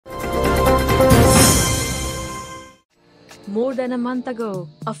More than a month ago,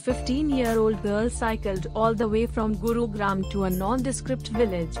 a 15-year-old girl cycled all the way from Gurugram to a nondescript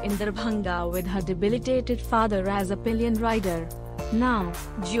village in Darbhanga with her debilitated father as a pillion rider. Now,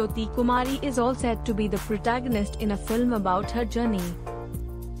 Jyoti Kumari is all set to be the protagonist in a film about her journey.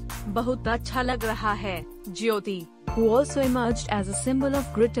 बहुत अच्छा लग रहा है, Jyoti, who also emerged as a symbol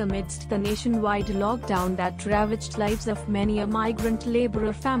of grit amidst the nationwide lockdown that ravaged lives of many migrant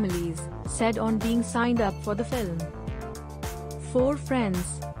laborer families, said on being signed up for the film. Four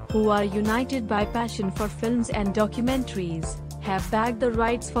friends, who are united by passion for films and documentaries, have bagged the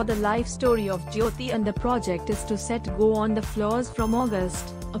rights for the life story of Jyoti, and the project is to set go on the floors from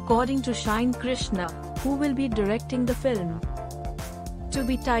August, according to Shine Krishna, who will be directing the film. To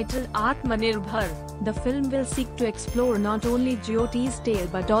be titled Atmanirbhar, the film will seek to explore not only Jyoti's tale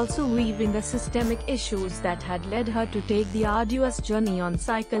but also weave in the systemic issues that had led her to take the arduous journey on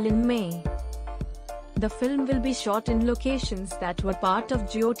cycle in May. The film will be shot in locations that were part of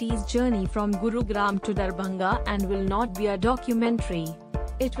Jyoti's journey from Gurugram to Darbhanga and will not be a documentary.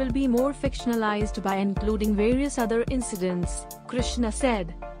 It will be more fictionalized by including various other incidents, Krishna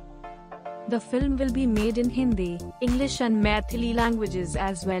said. The film will be made in Hindi, English and Maithili languages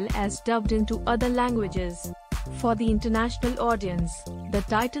as well as dubbed into other languages. For the international audience, the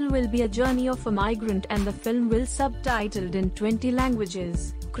title will be A Journey of a Migrant and the film will subtitled in 20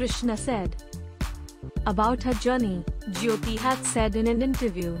 languages, Krishna said. About her journey, Jyoti had said in an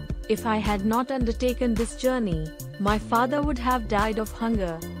interview, "If I had not undertaken this journey, my father would have died of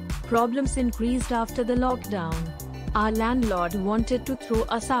hunger. Problems increased after the lockdown. Our landlord wanted to throw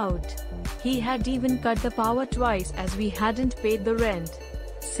us out. He had even cut the power twice as we hadn't paid the rent.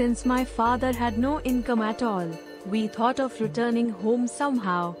 Since my father had no income at all, we thought of returning home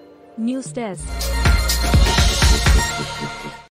somehow." NYOOOZ Desk.